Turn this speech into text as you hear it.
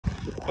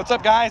What's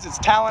up, guys? It's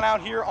Talon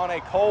out here on a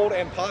cold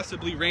and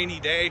possibly rainy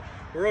day.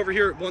 We're over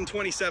here at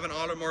 127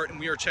 Auto Mart and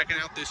we are checking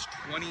out this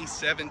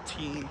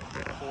 2017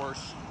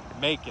 Porsche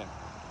Macan.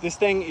 This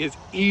thing is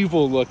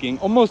evil looking,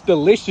 almost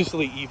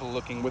deliciously evil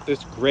looking, with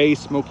this gray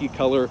smoky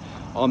color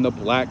on the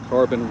black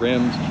carbon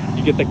rims.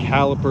 You get the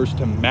calipers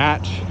to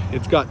match.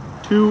 It's got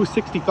two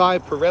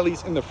 65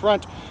 Pirellis in the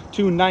front,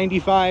 two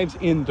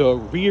 95s in the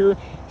rear.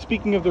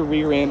 Speaking of the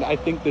rear end, I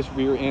think this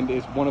rear end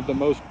is one of the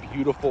most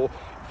beautiful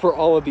for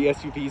all of the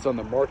SUVs on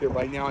the market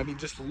right now. I mean,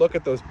 just look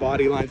at those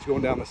body lines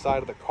going down the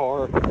side of the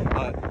car.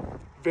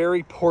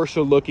 Very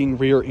Porsche looking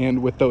rear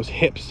end with those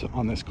hips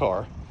on this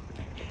car.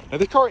 Now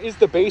this car is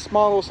the base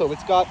model, so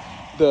it's got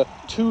the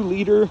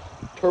 2-liter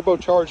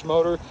turbocharged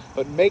motor,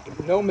 but make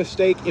no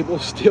mistake, it will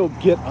still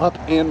get up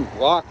and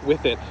rock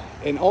with it.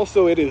 And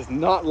also it is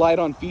not light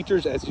on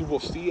features, as you will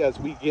see as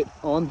we get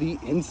on the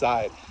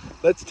inside.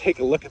 Let's take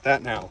a look at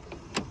that now.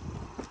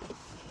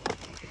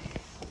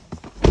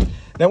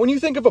 Now, when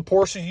you think of a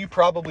Porsche, you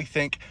probably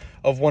think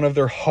of one of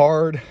their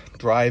hard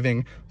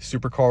driving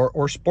supercar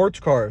or sports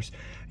cars.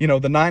 You know,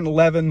 the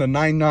 911, the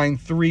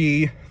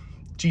 993,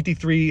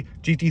 GT3,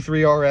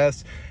 GT3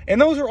 RS, and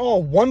those are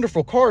all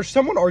wonderful cars.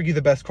 Some would argue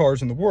the best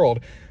cars in the world,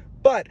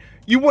 but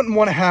you wouldn't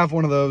want to have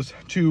one of those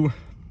to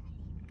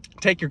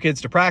take your kids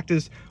to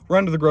practice,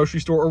 run to the grocery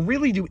store, or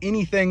really do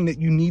anything that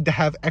you need to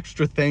have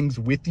extra things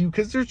with you,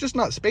 because there's just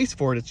not space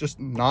for it. It's just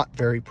not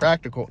very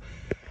practical.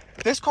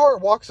 This car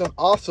walks an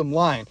awesome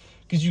line,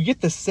 because you get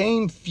the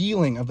same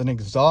feeling of an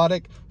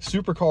exotic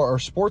supercar or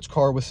sports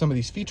car with some of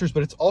these features,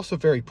 but it's also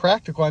very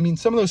practical. I mean,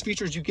 some of those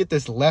features, you get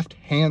this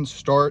left-hand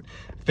start,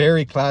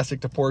 very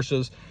classic to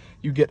Porsches.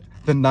 You get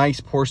the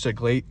nice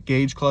Porsche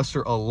gauge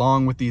cluster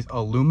along with these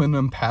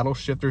aluminum paddle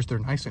shifters. They're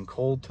nice and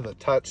cold to the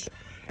touch.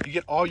 You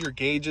get all your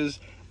gauges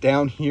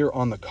down here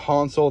on the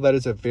console. That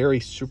is a very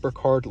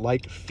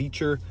supercar-like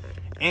feature.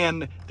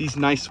 And these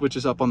nice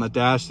switches up on the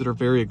dash that are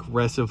very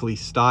aggressively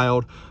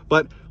styled.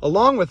 But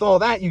along with all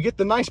that, you get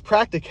the nice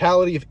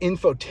practicality of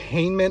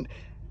infotainment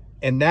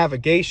and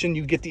navigation.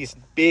 You get these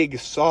big,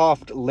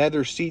 soft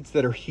leather seats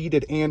that are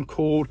heated and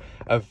cooled,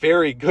 a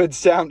very good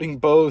sounding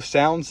Bose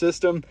sound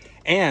system,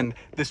 and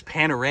this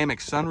panoramic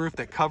sunroof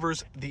that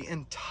covers the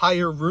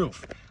entire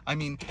roof. I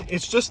mean,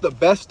 it's just the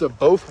best of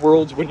both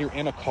worlds when you're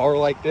in a car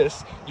like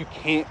this. You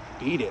can't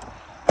beat it.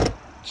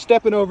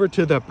 Stepping over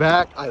to the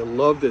back, I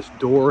love this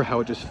door, how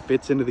it just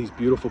fits into these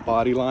beautiful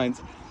body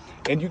lines.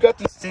 And you got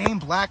the same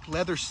black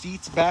leather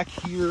seats back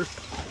here.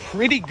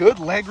 Pretty good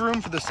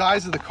legroom for the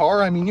size of the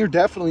car. I mean, you're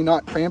definitely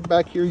not cramped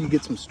back here. You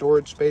get some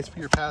storage space for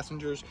your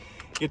passengers.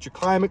 Get your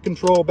climate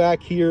control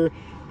back here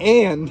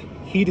and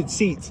heated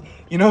seats.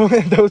 You know,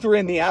 those were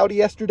in the Audi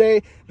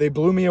yesterday. They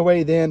blew me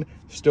away then,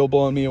 still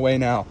blowing me away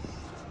now.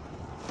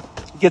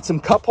 Get some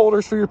cup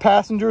holders for your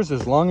passengers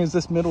as long as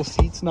this middle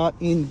seat's not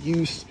in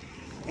use.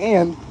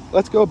 And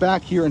let's go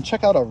back here and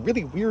check out a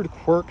really weird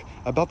quirk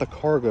about the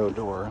cargo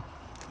door.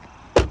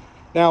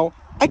 Now,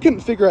 I couldn't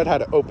figure out how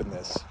to open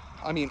this.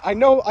 I mean, I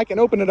know I can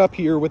open it up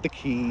here with the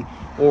key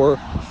or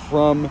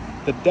from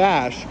the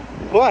dash,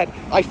 but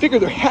I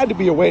figured there had to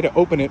be a way to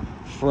open it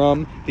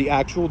from the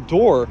actual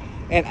door.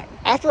 And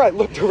after I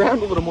looked around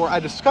a little more, I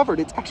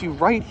discovered it's actually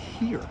right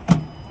here.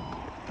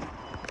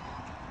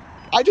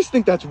 I just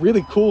think that's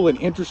really cool and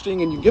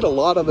interesting, and you get a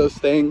lot of those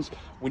things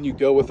when you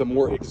go with a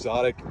more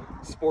exotic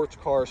sports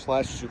car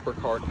slash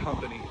supercar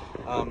company.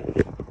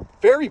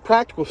 Very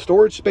practical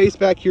storage space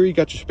back here. You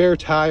got your spare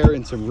tire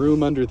and some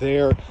room under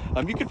there.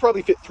 You could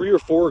probably fit 3 or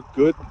 4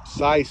 good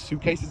size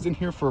suitcases in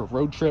here for a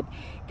road trip.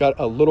 Got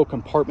a little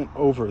compartment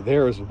over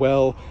there as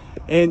well.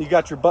 And you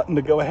got your button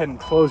to go ahead and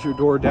close your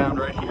door down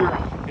right here.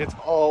 It's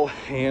all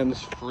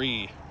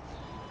hands-free.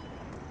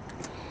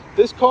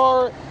 This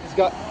car has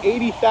got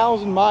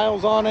 80,000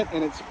 miles on it,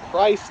 and it's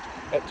priced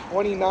at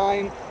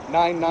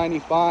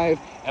 $29,995,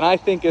 and I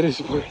think it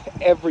is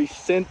worth every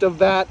cent of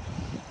that.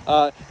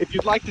 If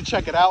you'd like to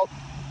check it out,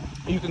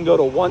 you can go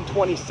to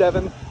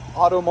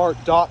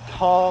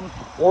 127automart.com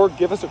or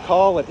give us a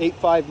call at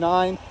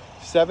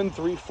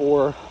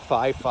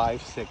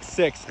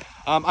 859-734-5566.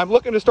 I'm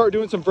looking to start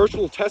doing some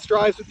virtual test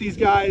drives with these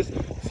guys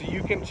so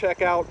you can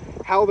check out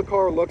how the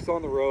car looks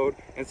on the road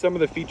and some of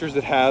the features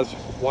it has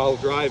while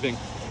driving.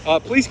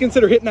 Please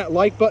consider hitting that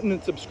like button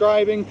and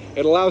subscribing.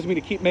 It allows me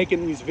to keep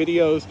making these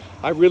videos.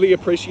 I really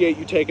appreciate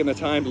you taking the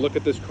time to look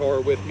at this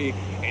car with me,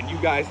 and you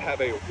guys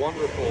have a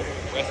wonderful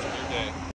rest of your day.